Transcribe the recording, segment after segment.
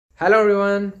Hello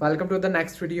everyone, welcome to the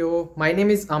next video. My name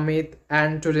is Amit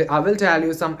and today I will tell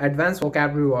you some advanced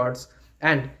vocabulary words.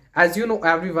 And as you know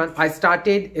everyone, I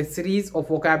started a series of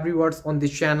vocabulary words on this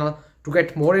channel. To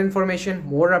get more information,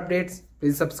 more updates,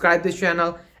 please subscribe this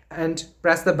channel and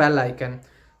press the bell icon.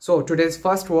 So today's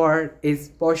first word is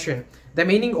potion. The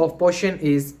meaning of potion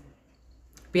is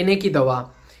पीने की दवा.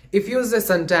 If used a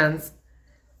sentence,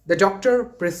 the doctor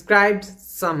prescribed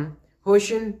some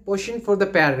potion for the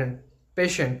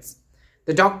patients.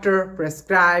 The doctor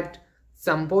prescribed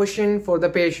some potion for the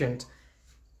patients.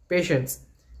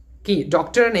 कि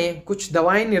doctor ने कुछ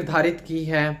दवाएं निर्धारित की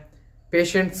है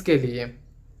पेशेंट्स के लिए.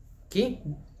 कि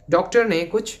डॉक्टर ने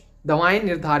कुछ दवाएं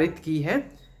निर्धारित की है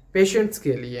पेशेंट्स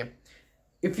के लिए.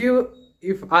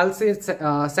 If I'll say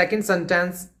second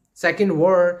sentence, second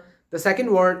word, the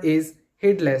second word is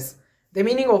heedless. The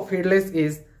meaning of heedless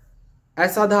is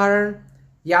असाधारण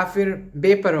या फिर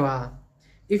बेपरवाह.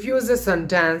 If you use a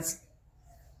sentence,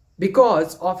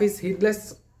 because of his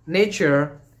heedless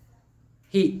nature,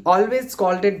 he always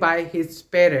scolded by his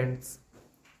parents.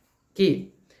 कि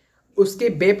उसके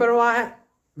बेपरवाह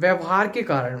व्यवहार के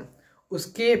कारण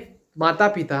उसके माता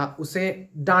पिता उसे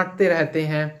डांटते रहते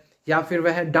हैं या फिर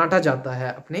वह डांटा जाता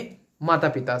है अपने माता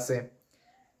पिता से.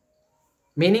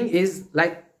 Meaning is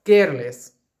like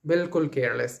careless, बिल्कुल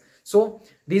careless. So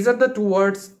these are the two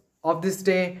words of this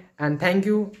day, and thank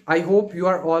you. I hope you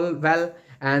are all well,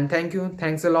 and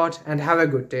thanks a lot and have a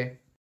good day.